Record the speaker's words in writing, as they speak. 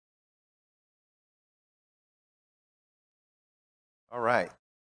All right.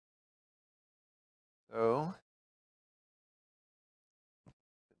 So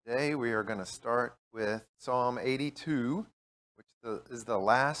today we are going to start with Psalm 82, which is the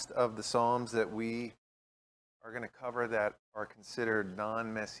last of the Psalms that we are going to cover that are considered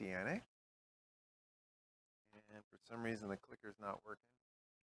non-messianic. And for some reason the clicker's not working.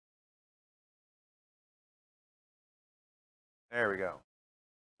 There we go.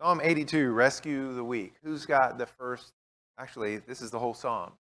 Psalm 82, Rescue the Weak. Who's got the first? Actually, this is the whole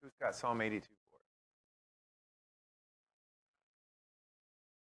psalm. Who's got Psalm 82 for us?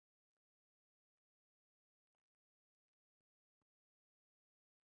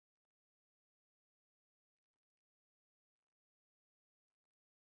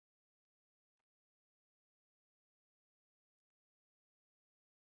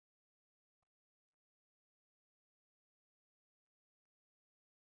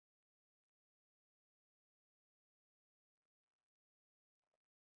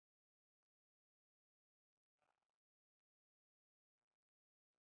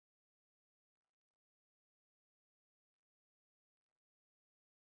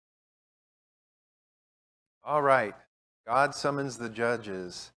 All right. God summons the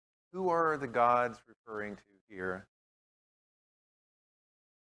judges. Who are the gods referring to here?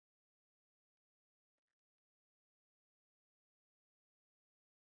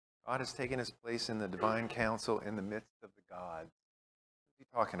 God has taken his place in the divine council in the midst of the gods. What's he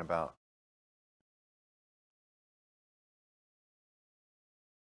talking about?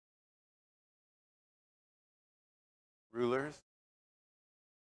 Rulers?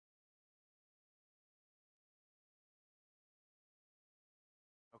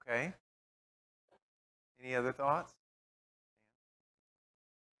 Okay. Any other thoughts?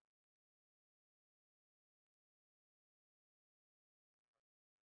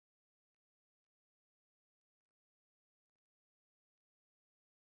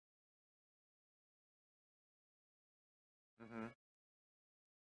 Mm-hmm.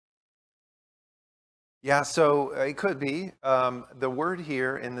 Yeah, so it could be. The word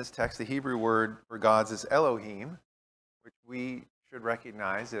here in this text, the Hebrew word for gods is Elohim, which we should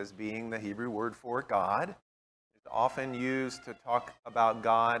recognize as being the Hebrew word for God. It's often used to talk about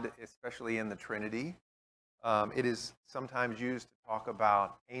God, especially in the Trinity. It is sometimes used to talk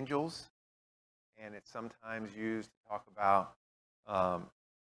about angels, and it's sometimes used to talk about um,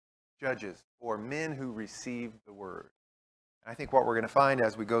 judges or men who received the word. I think what we're going to find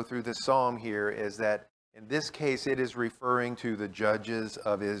as we go through this psalm here is that in this case it is referring to the judges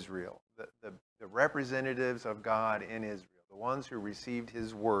of Israel, the representatives of God in Israel, the ones who received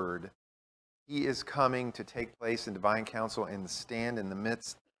his word. He is coming to take place in divine council and stand in the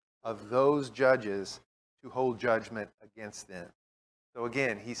midst of those judges to hold judgment against them. So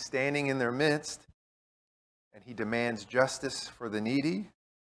again, he's standing in their midst and he demands justice for the needy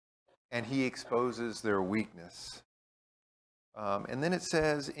and he exposes their weakness. And then it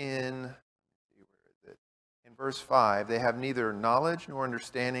says in verse 5, they have neither knowledge nor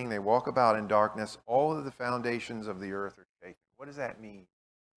understanding. They walk about in darkness. All of the foundations of the earth are shaken. What does that mean?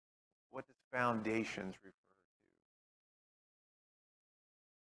 What does foundations refer to?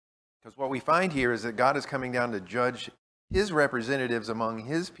 Because what we find here is that God is coming down to judge his representatives among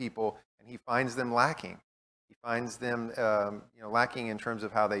his people, and he finds them lacking. He finds them lacking in terms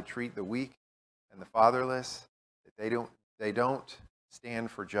of how they treat the weak and the fatherless. That they don't stand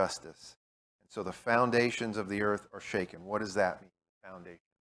for justice. And so the foundations of the earth are shaken. What does that mean? Foundation.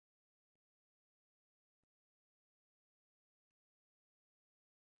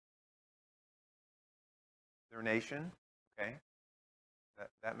 Their nation. Okay.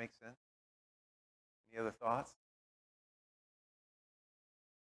 That makes sense. Any other thoughts?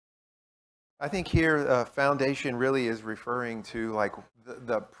 I think here foundation really is referring to like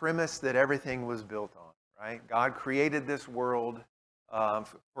the premise that everything was built on, right? God created this world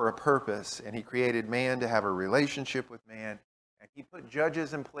for a purpose, and he created man to have a relationship with man, and he put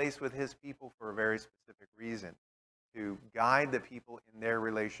judges in place with his people for a very specific reason, to guide the people in their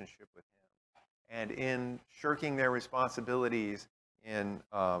relationship with him. And in shirking their responsibilities, in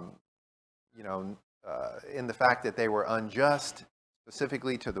in the fact that they were unjust,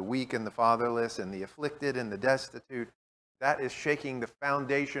 specifically to the weak and the fatherless and the afflicted and the destitute, that is shaking the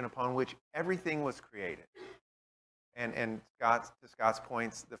foundation upon which everything was created. And to Scott's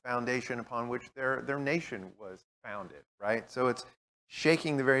points, the foundation upon which their nation was founded, right? So it's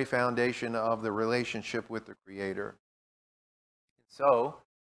shaking the very foundation of the relationship with the Creator. So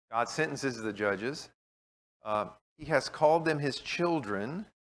God sentences the judges. He has called them his children,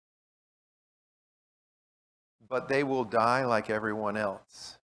 but they will die like everyone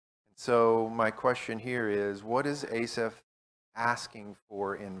else. And so my question here is, what is Asaph asking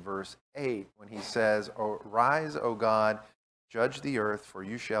for in verse 8 when he says, "Arise, O God, judge the earth, for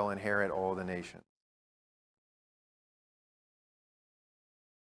you shall inherit all the nations."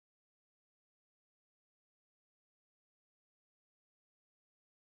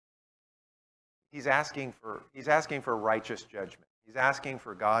 He's asking for righteous judgment. He's asking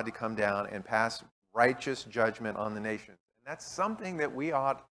for God to come down and pass righteous judgment on the nations. And that's something that we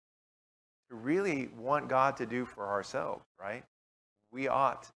ought to really want God to do for ourselves, right? We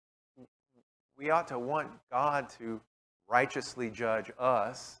ought we ought to want God to righteously judge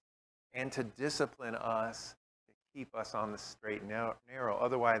us and to discipline us to keep us on the straight and narrow.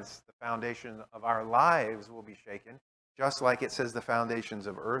 Otherwise, the foundation of our lives will be shaken, just like it says the foundations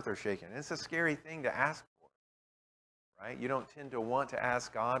of earth are shaken. It's a scary thing to ask for, right? You don't tend to want to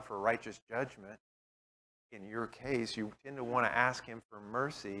ask God for righteous judgment. In your case, you tend to want to ask him for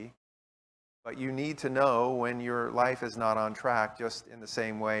mercy, but you need to know when your life is not on track, just in the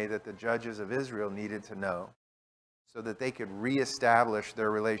same way that the judges of Israel needed to know, so that they could reestablish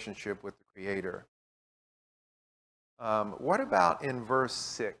their relationship with the Creator. What about in verse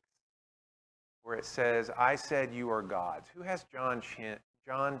 6, where it says, "I said you are gods"? Who has John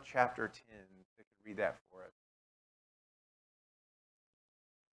chapter 10 that could read that for us?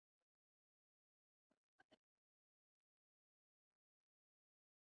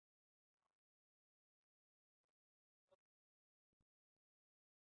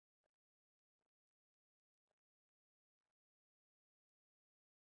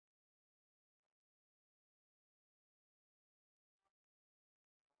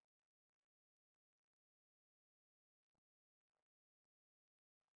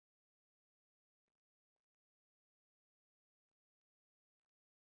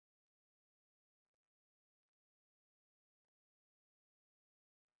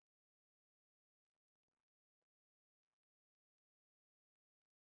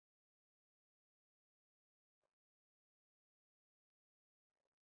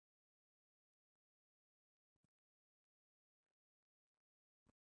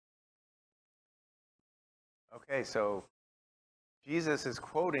 Okay, so Jesus is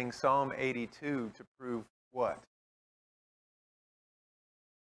quoting Psalm 82 to prove what?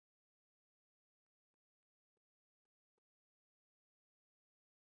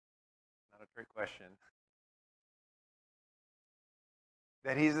 Not a trick question.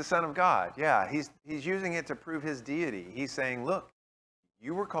 That he's the Son of God. Yeah, he's using it to prove his deity. He's saying, look,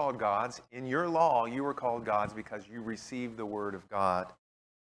 you were called gods. In your law, you were called gods because you received the word of God.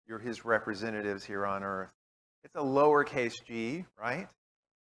 You're his representatives here on earth. It's a lowercase g, right?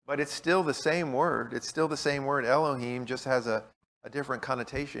 But it's still the same word. It's still the same word. Elohim just has a different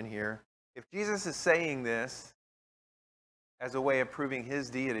connotation here. If Jesus is saying this as a way of proving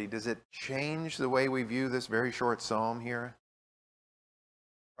his deity, does it change the way we view this very short psalm here?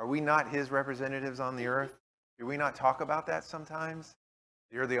 Are we not his representatives on the earth? Do we not talk about that sometimes?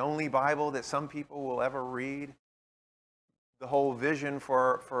 You're the only Bible that some people will ever read. The whole vision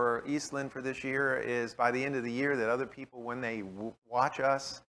for Eastland for this year is by the end of the year that other people, when they watch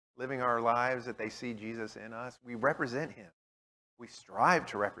us living our lives, that they see Jesus in us. We represent him. We strive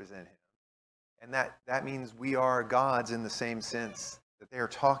to represent him. And that means we are gods in the same sense that they are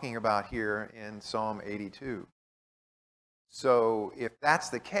talking about here in Psalm 82. So if that's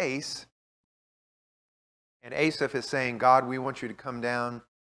the case, and Asaph is saying, God, we want you to come down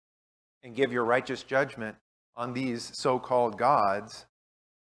and give your righteous judgment on these so-called gods,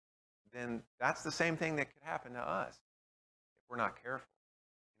 then that's the same thing that could happen to us if we're not careful.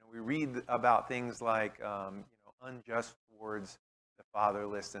 We read about things like unjust towards the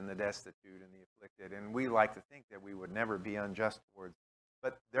fatherless and the destitute and the afflicted, and we like to think that we would never be unjust towards.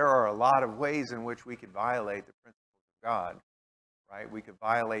 But there are a lot of ways in which we could violate the principles of God, right? We could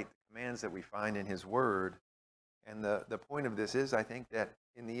violate the commands that we find in his word. And the point of this is, I think, that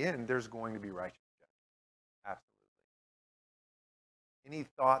in the end, there's going to be righteous judgment. Absolutely. Any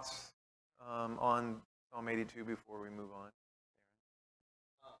thoughts on Psalm 82 before we move on?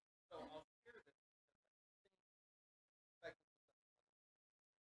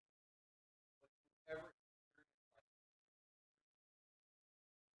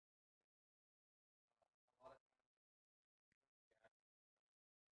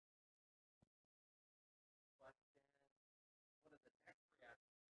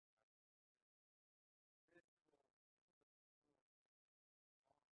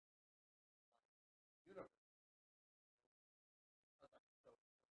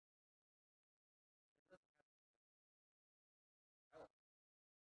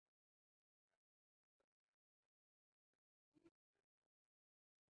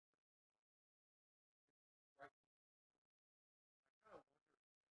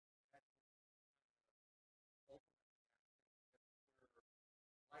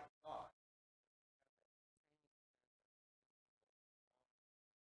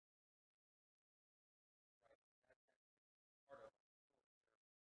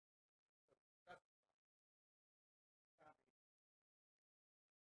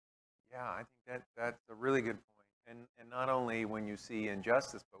 Yeah, I think that's a really good point. And not only when you see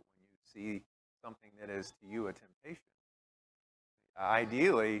injustice, but when you see something that is to you a temptation.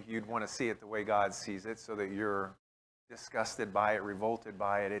 Ideally, you'd want to see it the way God sees it, so that you're disgusted by it, revolted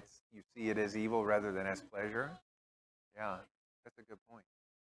by it. It's you see it as evil rather than as pleasure. Yeah, that's a good point.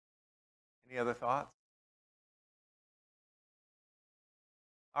 Any other thoughts?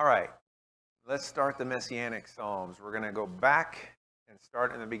 All right, let's start the Messianic Psalms. We're going to go back and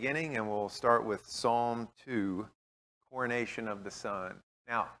start in the beginning, and we'll start with Psalm 2, Coronation of the Son.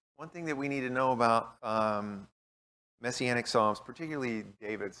 Now, one thing that we need to know about Messianic Psalms, particularly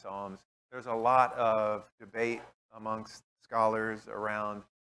David's Psalms, there's a lot of debate amongst scholars around,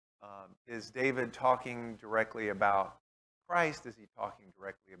 is David talking directly about Christ? Is he talking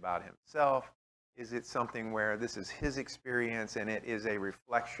directly about himself? Is it something where this is his experience and it is a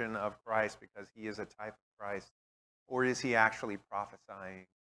reflection of Christ because he is a type of Christ? Or is he actually prophesying,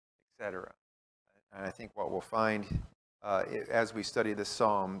 etc.? And I think what we'll find as we study this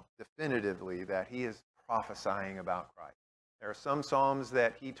psalm definitively that he is prophesying about Christ. There are some psalms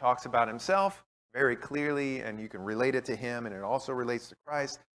that he talks about himself very clearly, and you can relate it to him, and it also relates to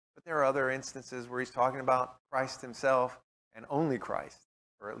Christ. But there are other instances where he's talking about Christ himself and only Christ,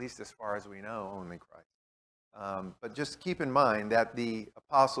 or at least as far as we know, only Christ. But just keep in mind that the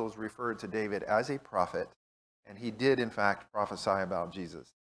apostles referred to David as a prophet, and he did, in fact, prophesy about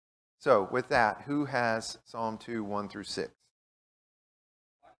Jesus. So, with that, who has Psalm 2, 1 through 6?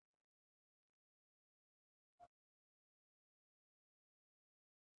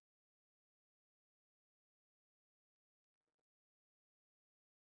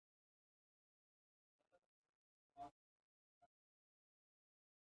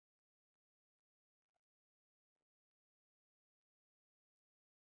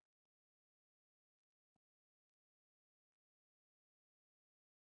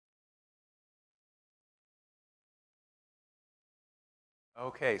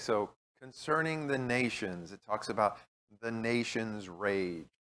 Okay, so concerning the nations, it talks about the nations' rage.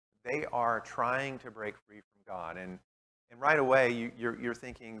 They are trying to break free from God. And right away, you're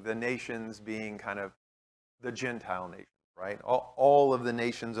thinking the nations being kind of the Gentile nations, right? All of the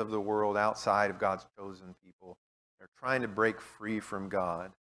nations of the world outside of God's chosen people. They're trying to break free from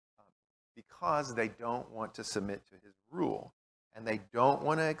God because they don't want to submit to his rule. And they don't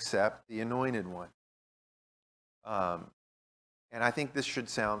want to accept the anointed one. Um, And I think this should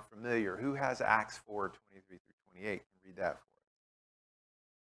sound familiar. Who has Acts 4:23 through 28? Can read that for us.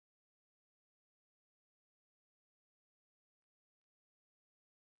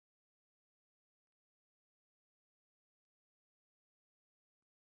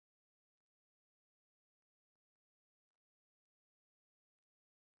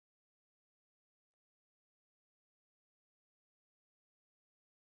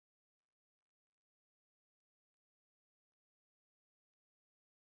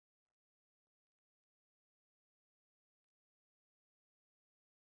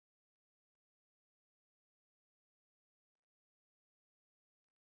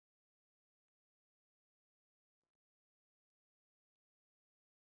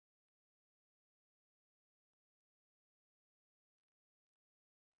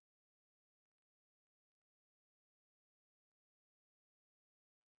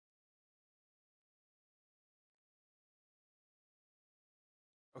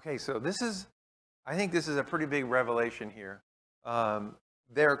 Okay, so I think this is a pretty big revelation here.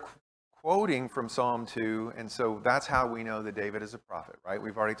 They're quoting from Psalm 2, and so that's how we know that David is a prophet, right?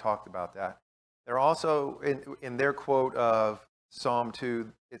 We've already talked about that. They're also, in their quote of Psalm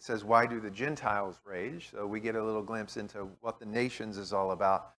 2, it says, "Why do the Gentiles rage?" So we get a little glimpse into what the nations is all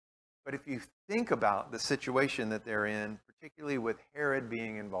about. But if you think about the situation that they're in, particularly with Herod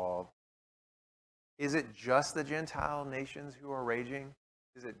being involved, is it just the Gentile nations who are raging?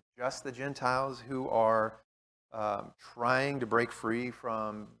 Is it just the Gentiles who are trying to break free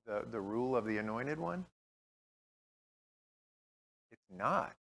from the rule of the Anointed One? It's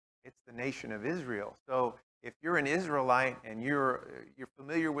not. It's the nation of Israel. So if you're an Israelite and you're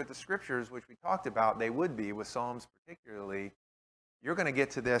familiar with the scriptures, which we talked about, they would be with Psalms particularly. You're going to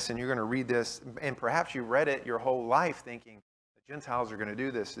get to this and you're going to read this, and perhaps you read it your whole life thinking the Gentiles are going to do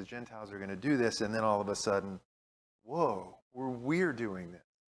this, the Gentiles are going to do this, and then all of a sudden, whoa, we're doing this.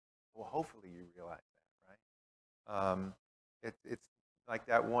 Well, hopefully you realize that, right? It's like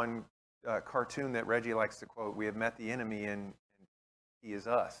that one cartoon that Reggie likes to quote, "We have met the enemy and he is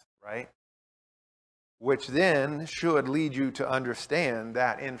us," right? Which then should lead you to understand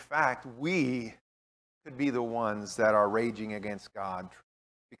that, in fact, we could be the ones that are raging against God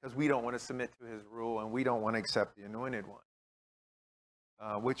because we don't want to submit to his rule and we don't want to accept the anointed one.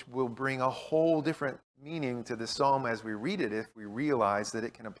 which will bring a whole different meaning to the psalm as we read it if we realize that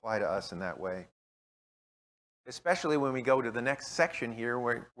it can apply to us in that way. Especially when we go to the next section here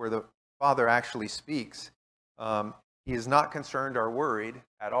where the Father actually speaks. He is not concerned or worried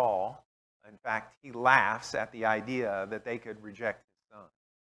at all. In fact, he laughs at the idea that they could reject his son.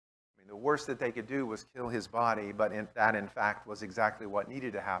 I mean, the worst that they could do was kill his body, but that, in fact, was exactly what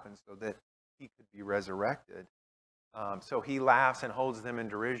needed to happen so that he could be resurrected. So he laughs and holds them in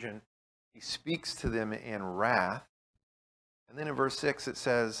derision. He speaks to them in wrath. And then in verse 6 it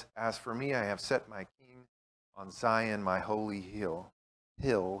says, "As for me, I have set my king on Zion, my holy hill."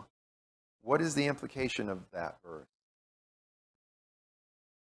 What is the implication of that verse?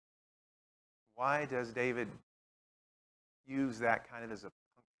 Why does David use that kind of as a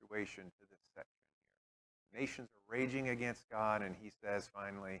punctuation to this section here? Nations are raging against God, and he says,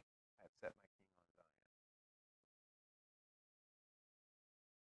 finally, I have set my king on Zion.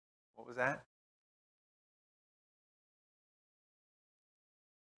 What was that?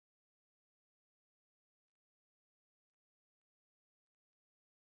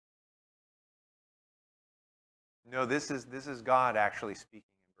 No, this is God actually speaking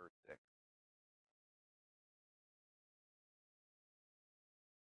in verse 6.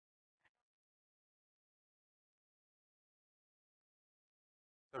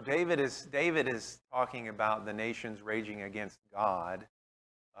 So David is talking about the nations raging against God,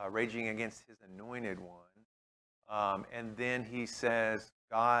 raging against his anointed one. And then he says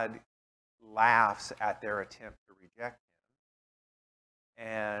God laughs at their attempt to reject him.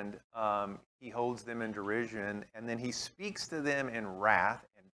 And he holds them in derision. And then he speaks to them in wrath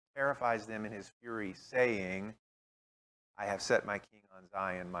and terrifies them in his fury, saying, I have set my king on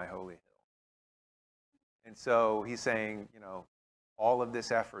Zion, my holy hill. And so he's saying, all of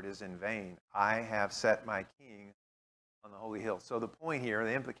this effort is in vain. I have set my king on the holy hill. So the point here,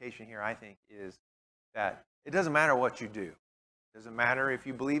 the implication here, I think, is that it doesn't matter what you do. It doesn't matter if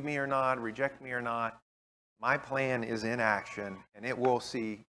you believe me or not, reject me or not. My plan is in action, and it will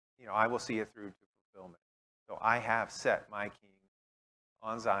see, I will see it through to fulfillment. So I have set my king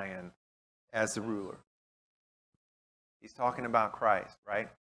on Zion as the ruler. He's talking about Christ, right?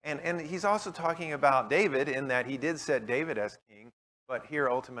 And he's also talking about David in that he did set David as king, but here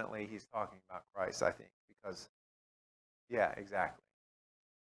ultimately he's talking about Christ, I think, because, yeah, exactly.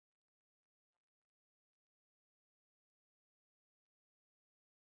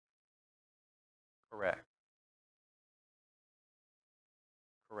 Correct.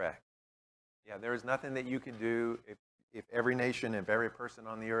 Correct. Yeah, there is nothing that you can do if every nation, if every person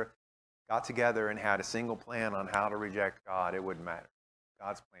on the earth got together and had a single plan on how to reject God, it wouldn't matter.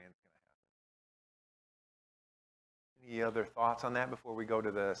 God's plan is going to happen. Any other thoughts on that before we go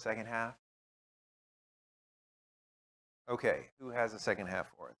to the second half? Okay, who has the second half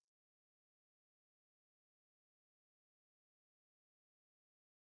for us?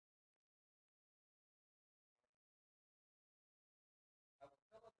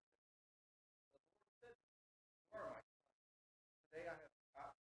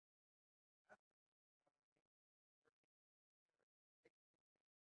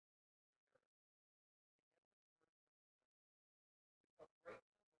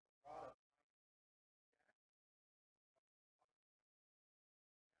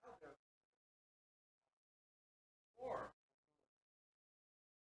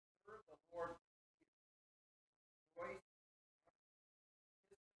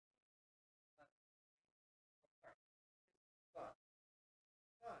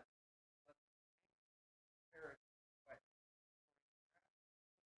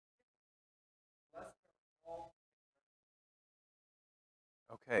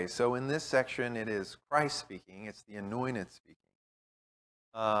 Okay, so in this section, it is Christ speaking. It's the anointed speaking.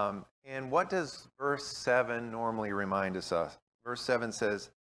 And what does verse 7 normally remind us of? Verse 7 says,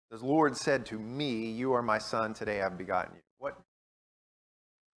 the Lord said to me, you are my son, today I've begotten you. What's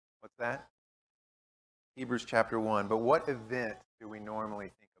that? Hebrews chapter 1. But what event do we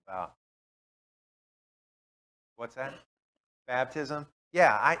normally think about? What's that? Baptism?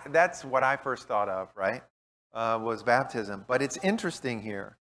 Yeah, that's what I first thought of, right? Was baptism. But it's interesting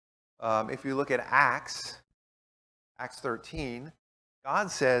here. If you look at Acts 13,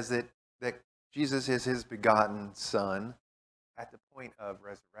 God says that Jesus is his begotten son at the point of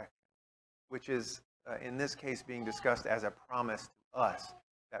resurrection, which is, in this case, being discussed as a promise to us,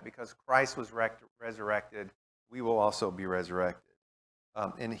 that because Christ was resurrected, we will also be resurrected.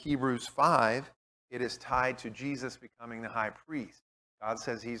 In Hebrews 5, it is tied to Jesus becoming the high priest. God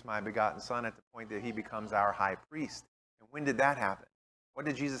says he's my begotten son at the point that he becomes our high priest. And when did that happen? What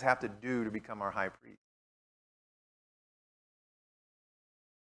did Jesus have to do to become our high priest?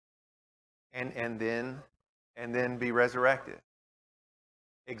 and then be resurrected.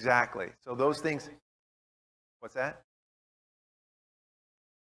 Exactly. So those things. What's that?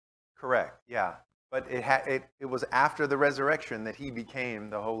 Correct. Yeah. But it was after the resurrection that he became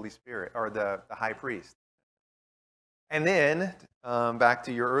the Holy Spirit, or the high priest. And then back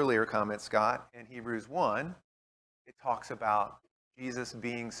to your earlier comment, Scott, in Hebrews 1, it talks about Jesus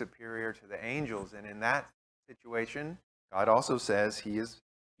being superior to the angels. And in that situation, God also says, you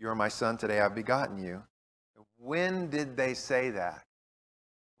are my son, today I've begotten you. When did they say that?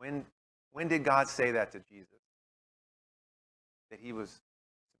 When did God say that to Jesus? That he was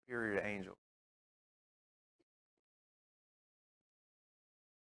superior to angels?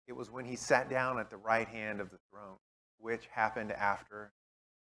 It was when he sat down at the right hand of the throne, which happened after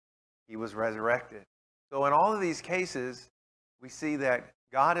he was resurrected. So in all of these cases, we see that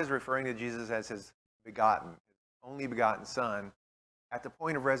God is referring to Jesus as his begotten, his only begotten son, at the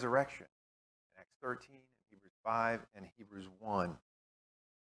point of resurrection. In Acts 13, Hebrews 5, and Hebrews 1.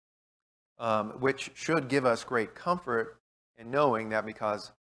 Which should give us great comfort in knowing that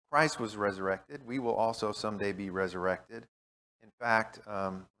because Christ was resurrected, we will also someday be resurrected. In fact,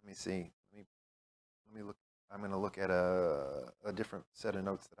 let me see. Let me look. I'm going to look at a different set of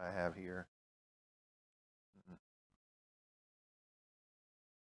notes that I have here.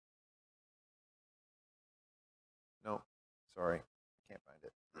 No, sorry, I can't find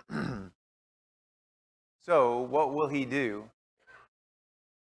it. So, what will he do?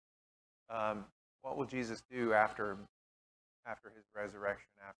 What will Jesus do after his resurrection,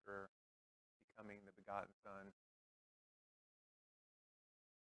 after becoming the begotten Son?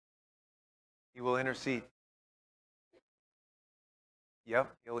 He will intercede.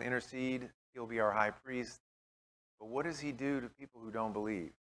 Yep, he'll intercede. He'll be our high priest. But what does he do to people who don't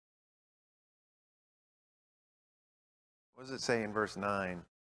believe? What does it say in verse 9?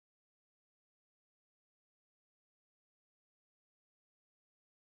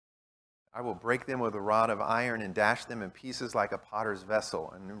 I will break them with a rod of iron and dash them in pieces like a potter's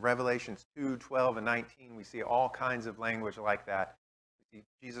vessel. And in Revelations 2, 12, and 19, we see all kinds of language like that. We see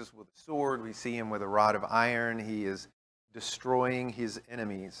Jesus with a sword. We see him with a rod of iron. He is destroying his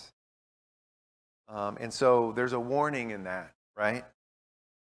enemies. And so there's a warning in that, right?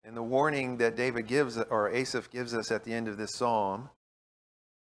 And the warning that David gives, or Asaph gives us at the end of this psalm,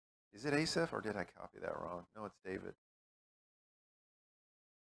 is it Asaph, or did I copy that wrong? No, it's David.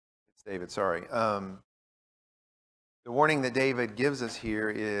 It's David, sorry. The warning that David gives us here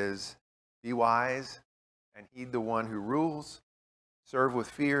is, be wise and heed the one who rules, serve with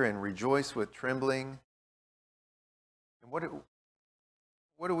fear and rejoice with trembling. And what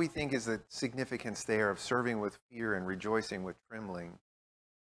do we think is the significance there of serving with fear and rejoicing with trembling?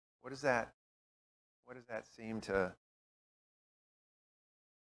 What does that seem to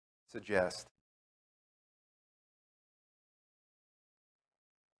suggest?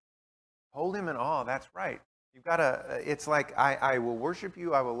 Hold him in awe. That's right. You've got to, it's like, I will worship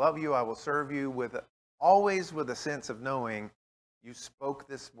you, I will love you, I will serve you, always with a sense of knowing you spoke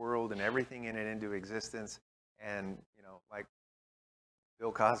this world and everything in it into existence. And, like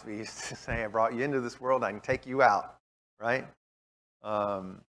Bill Cosby used to say, I brought you into this world, I can take you out, right?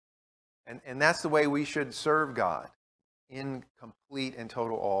 And that's the way we should serve God, in complete and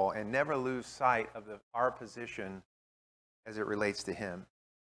total awe, and never lose sight of our position as it relates to him.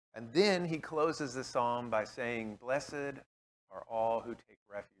 And then he closes the psalm by saying, blessed are all who take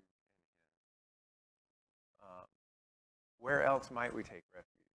refuge in him. Where else might we take refuge?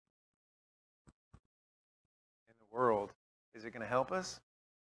 In the world. Is it going to help us?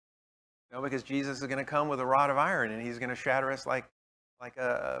 No, because Jesus is going to come with a rod of iron, and he's going to shatter us like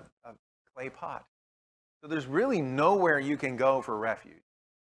a clay pot. So there's really nowhere you can go for refuge.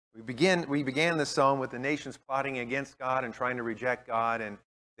 We began this psalm with the nations plotting against God and trying to reject God, and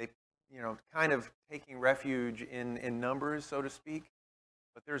they, kind of taking refuge in numbers, so to speak.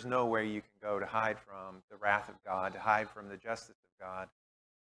 But there's nowhere you can go to hide from the wrath of God, to hide from the justice of God.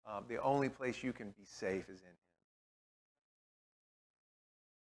 The only place you can be safe is in him.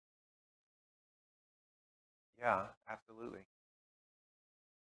 Yeah, absolutely.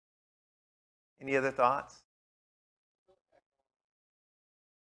 Any other thoughts?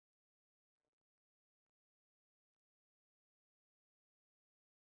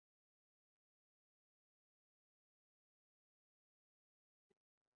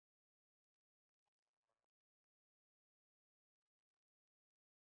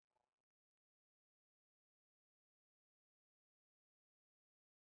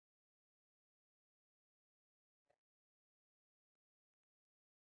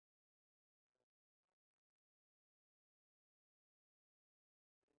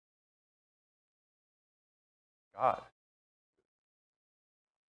 God.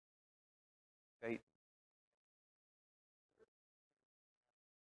 Satan.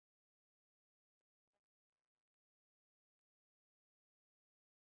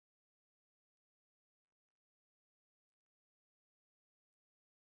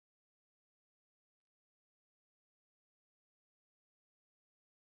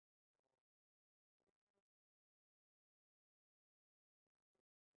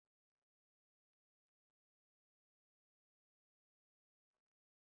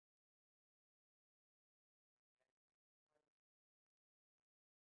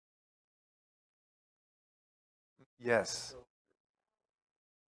 Yes.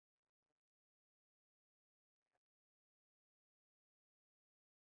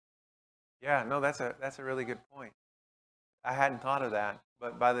 Yeah, no, that's a really good point. I hadn't thought of that,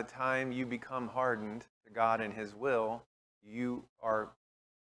 but by the time you become hardened to God and His will, you are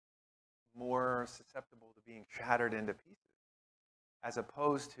more susceptible to being shattered into pieces, as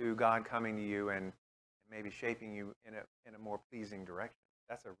opposed to God coming to you and maybe shaping you in a more pleasing direction.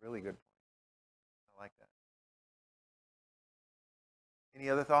 That's a really good point. I like that. Any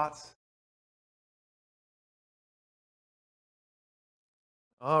other thoughts?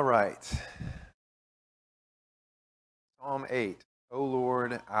 All right. Psalm 8. O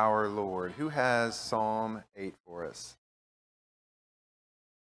Lord, our Lord. Who has Psalm 8 for us?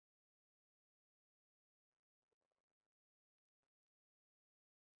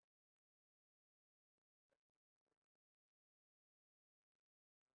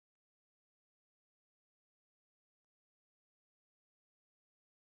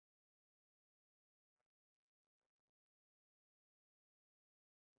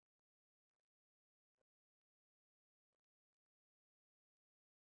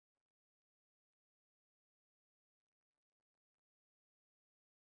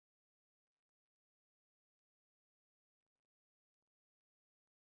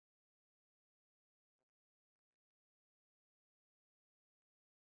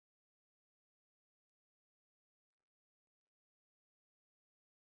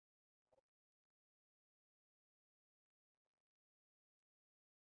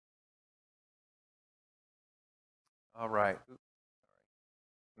 All right.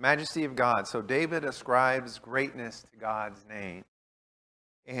 Majesty of God. So David ascribes greatness to God's name.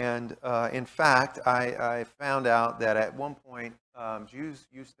 And in fact, I found out that at one point, Jews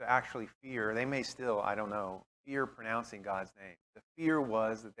used to actually fear, they may still, I don't know, fear pronouncing God's name. The fear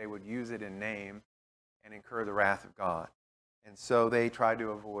was that they would use it in name and incur the wrath of God. And so they tried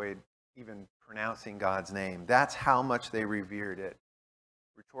to avoid even pronouncing God's name. That's how much they revered it.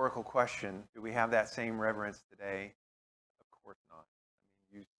 Rhetorical question, do we have that same reverence today? Of course not.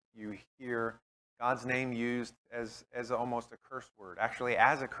 I mean, you hear God's name used as almost a curse word, actually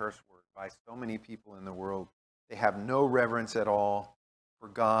as a curse word by so many people in the world. They have no reverence at all for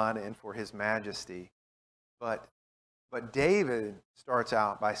God and for His majesty. But David starts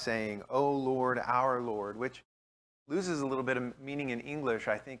out by saying, "O Lord, our Lord," which loses a little bit of meaning in English.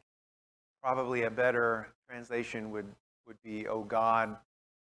 I think probably a better translation would be, "O God,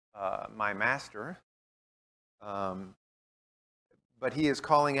 my master." Um, but he is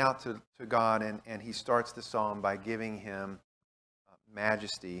calling out to God, and he starts the psalm by giving him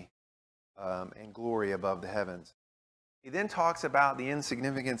majesty and glory above the heavens. He then talks about the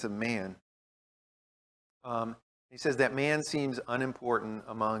insignificance of man. He says that man seems unimportant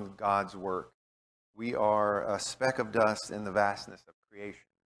among God's work. We are a speck of dust in the vastness of creation.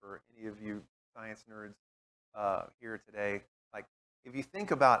 For any of you science nerds here today, like if you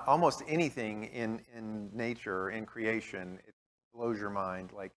think about almost anything in nature, in creation, it blows your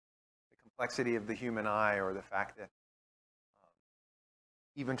mind. Like the complexity of the human eye, or the fact that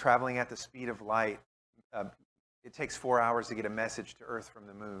even traveling at the speed of light, uh, it takes 4 hours to get a message to Earth from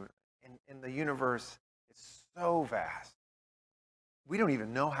the moon. And the universe is so vast. We don't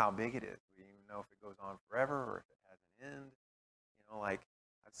even know how big it is. We don't even know if it goes on forever or if it has an end. You know, like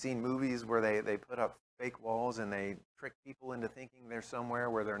I've seen movies where they put up fake walls and they trick people into thinking they're somewhere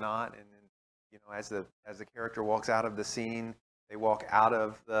where they're not. And then, you know, as the character walks out of the scene, they walk out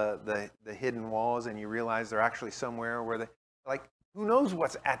of the hidden walls, and you realize they're actually somewhere where they, like, who knows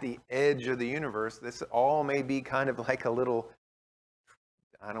what's at the edge of the universe. This all may be kind of like a little,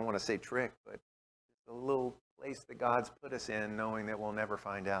 I don't want to say trick, but a little place that God's put us in, knowing that we'll never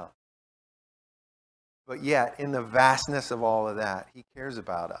find out. But yet, in the vastness of all of that, He cares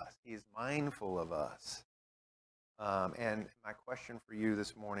about us. He's mindful of us. And my question for you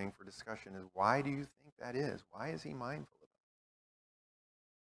this morning for discussion is, why do you think that is? Why is He mindful of us?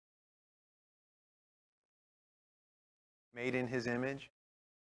 Made in His image?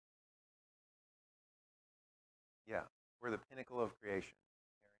 We're the pinnacle of creation.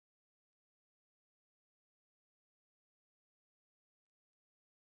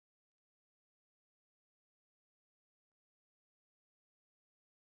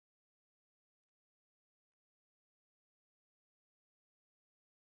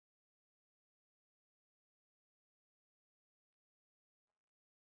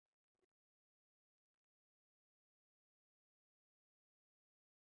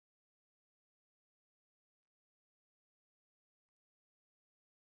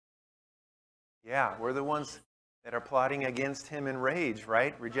 Yeah, we're the ones that are plotting against him in rage,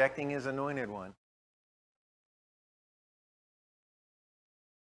 right? Rejecting his anointed one.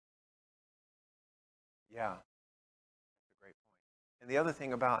 Yeah, that's a great point. And the other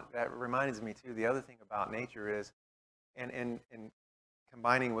thing about that reminds me too, the other thing about nature is, and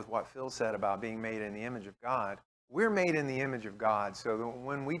combining with what Phil said about being made in the image of God, we're made in the image of God. So that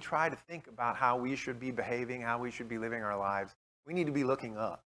when we try to think about how we should be behaving, how we should be living our lives, we need to be looking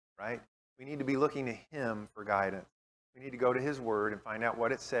up, right? We need to be looking to him for guidance. We need to go to his word and find out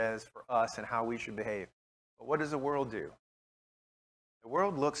what it says for us and how we should behave. But what does the world do? The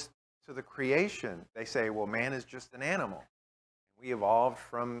world looks to the creation. They say, well, man is just an animal. We evolved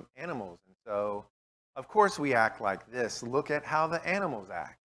from animals. And so, of course, we act like this. Look at how the animals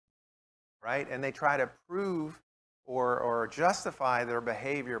act, right? And they try to prove or justify their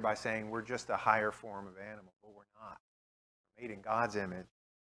behavior by saying we're just a higher form of animal. But we're not. We're made in God's image.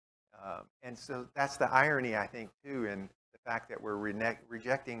 And so that's the irony, I think, too, in the fact that we're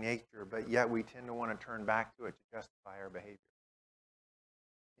rejecting nature, but yet we tend to want to turn back to it to justify our behavior.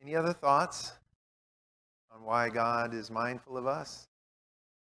 Any other thoughts on why God is mindful of us?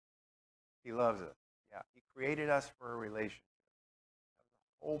 He loves us. Yeah, he created us for a relationship. That was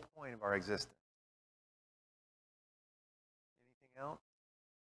the whole point of our existence. Anything else?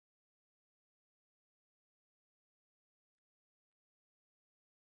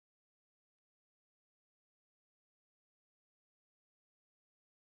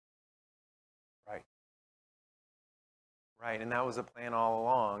 Right. Right, and that was a plan all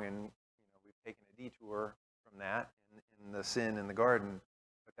along, and we've taken a detour from that in the sin in the garden,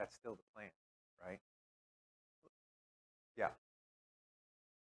 but that's still the plan, right? Yeah.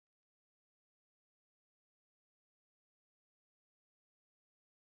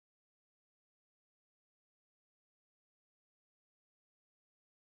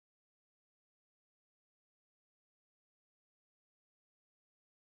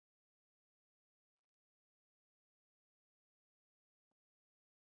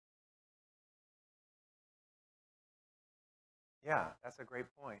 Yeah, that's a great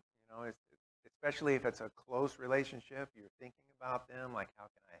point. Especially if it's a close relationship, you're thinking about them, like how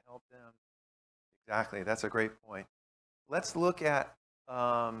can I help them? Exactly, that's a great point. Let's look at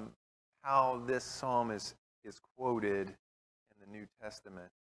how this psalm is quoted in the New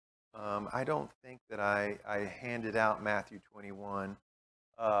Testament. I don't think that I handed out Matthew 21,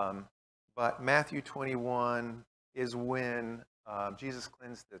 but Matthew 21 is when Jesus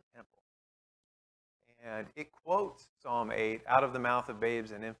cleansed the temple. And it quotes Psalm 8, out of the mouth of babes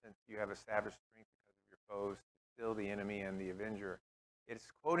and infants you have established strength because of your foes, to still the enemy and the avenger. It's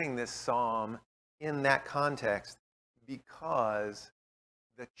quoting this psalm in that context because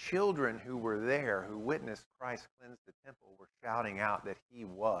the children who were there, who witnessed Christ cleanse the temple, were shouting out that he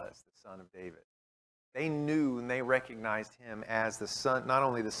was the Son of David. They knew and they recognized him as the son, not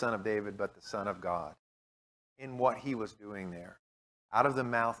only the Son of David, but the Son of God in what he was doing there, out of the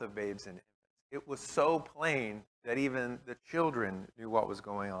mouth of babes and infants. It was so plain that even the children knew what was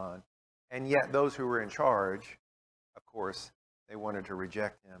going on. And yet those who were in charge, of course, they wanted to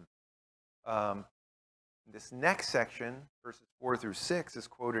reject him. This next section, verses 4 through 6, is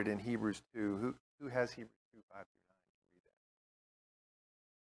quoted in Hebrews 2. Who has Hebrews 2, 5 through 9? Read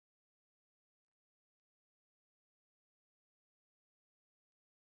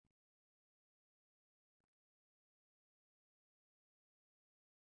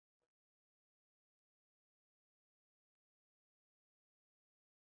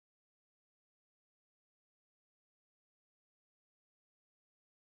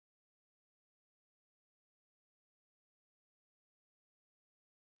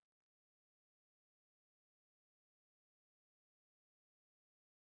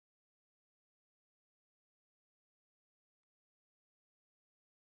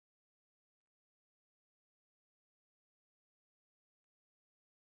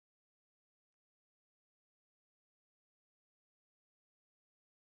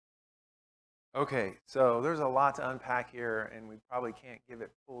Okay, so there's a lot to unpack here, and we probably can't give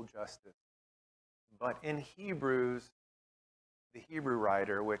it full justice. But in Hebrews, the Hebrew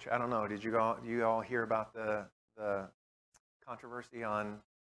writer, which I don't know, do you all hear about the controversy on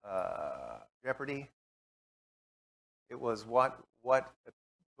Jeopardy. It was what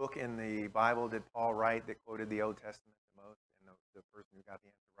book in the Bible did Paul write that quoted the Old Testament the most? And the person who got the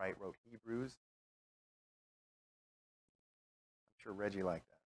answer right wrote Hebrews. I'm sure Reggie liked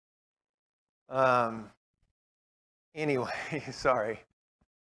that. Anyway, sorry.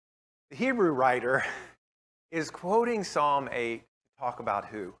 The Hebrew writer is quoting Psalm 8 to talk about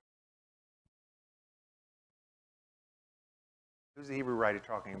who? Who's the Hebrew writer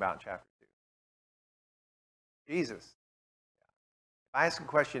talking about in chapter 2? Jesus. If I ask a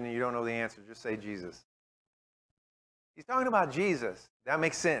question and you don't know the answer, just say Jesus. He's talking about Jesus. That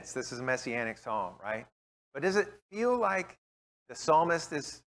makes sense. This is a messianic psalm, right? But does it feel like the psalmist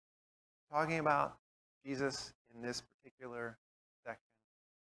is talking about Jesus in this particular section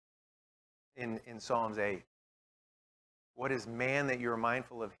in Psalms 8? What is man that you are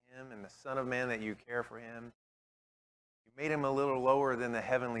mindful of him, and the Son of Man that you care for him? You made him a little lower than the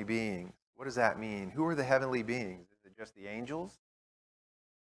heavenly beings. What does that mean? Who are the heavenly beings? Is it just the angels?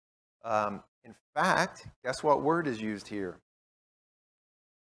 In fact, guess what word is used here?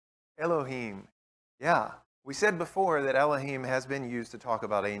 Elohim. Yeah, we said before that Elohim has been used to talk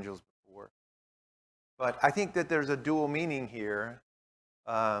about angels before. But I think that there's a dual meaning here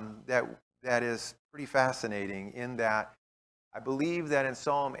that is pretty fascinating, in that I believe that in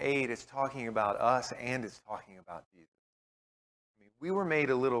Psalm 8 it's talking about us and it's talking about Jesus. I mean, we were made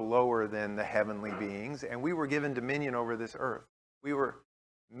a little lower than the heavenly beings, and we were given dominion over this earth. We were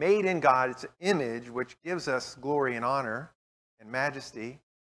made in God's image, which gives us glory and honor and majesty,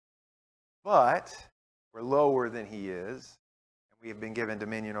 but we're lower than he is, and we have been given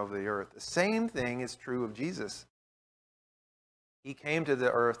dominion over the earth. The same thing is true of Jesus. He came to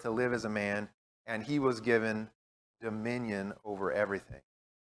the earth to live as a man, and he was given dominion over everything.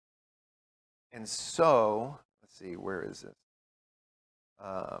 And so, let's see, where is this?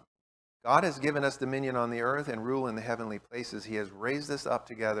 God has given us dominion on the earth and rule in the heavenly places. He has raised us up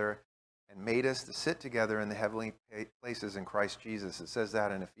together and made us to sit together in the heavenly places in Christ Jesus. It says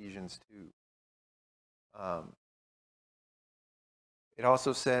that in Ephesians 2. It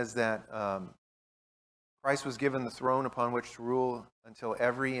also says that Christ was given the throne upon which to rule until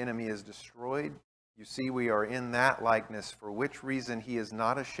every enemy is destroyed. You see, we are in that likeness, for which reason he is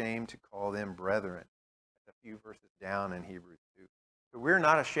not ashamed to call them brethren. That's a few verses down in Hebrews 2. So we're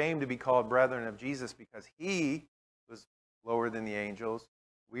not ashamed to be called brethren of Jesus because he was lower than the angels.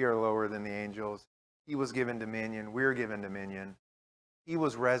 We are lower than the angels. He was given dominion. We're given dominion. He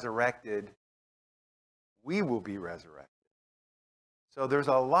was resurrected. We will be resurrected. So there's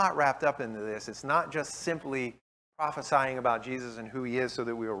a lot wrapped up into this. It's not just simply prophesying about Jesus and who he is so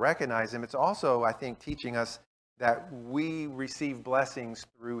that we will recognize him. It's also, I think, teaching us that we receive blessings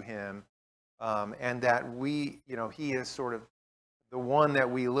through him, and that he is sort of the one that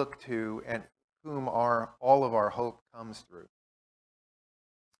we look to and whom all of our hope comes through.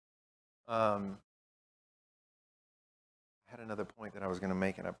 I had another point that I was going to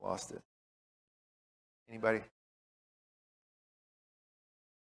make and I've lost it. Anybody?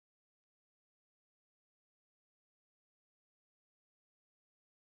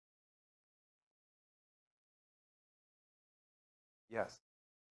 Yes.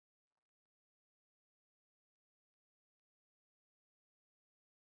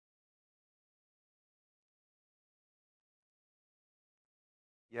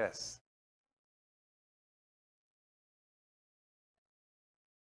 Yes.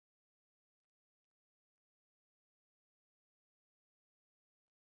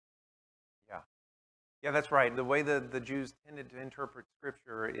 Yeah. Yeah, that's right. The way the Jews tended to interpret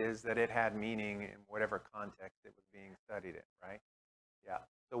Scripture is that it had meaning in whatever context it was being studied in, right? Yeah.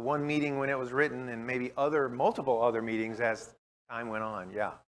 So one meeting when it was written, and maybe multiple other meetings as time went on.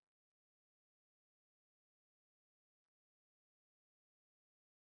 Yeah.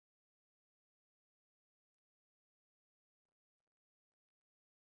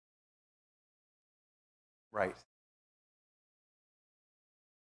 Right.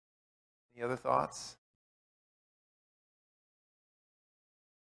 Any other thoughts?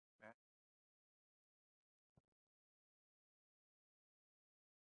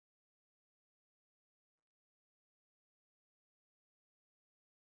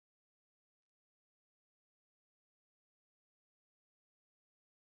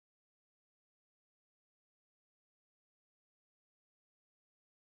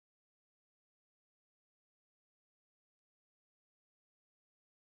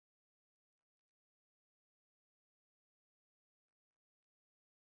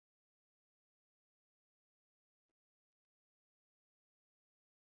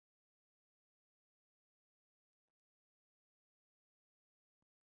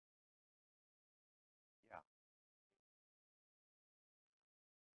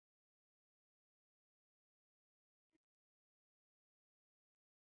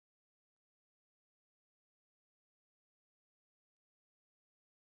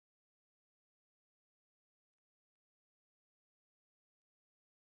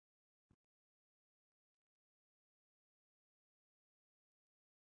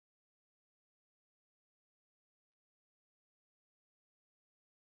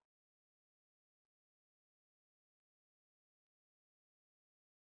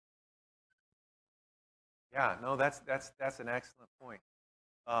 Yeah, no, that's an excellent point.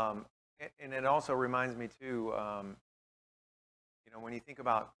 And it also reminds me too, when you think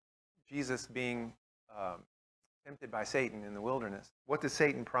about Jesus being um, tempted by Satan in the wilderness, what does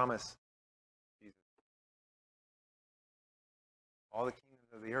Satan promise Jesus? All the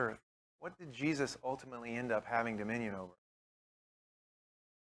kingdoms of the earth. What did Jesus ultimately end up having dominion over?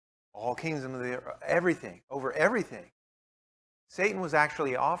 All kingdoms of the earth, everything, over everything. Satan was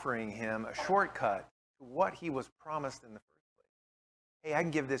actually offering him a shortcut to what he was promised in the first place. Hey, I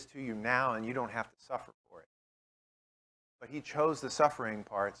can give this to you now and you don't have to suffer for it. But he chose the suffering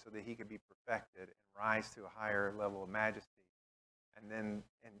part so that he could be perfected and rise to a higher level of majesty. And then,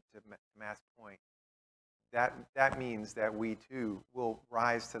 and to Matt's point, that means that we too will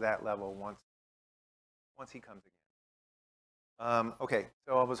rise to that level once he comes again. Okay,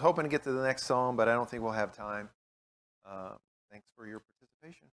 so I was hoping to get to the next psalm, but I don't think we'll have time. Uh, Thanks for your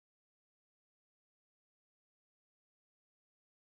participation.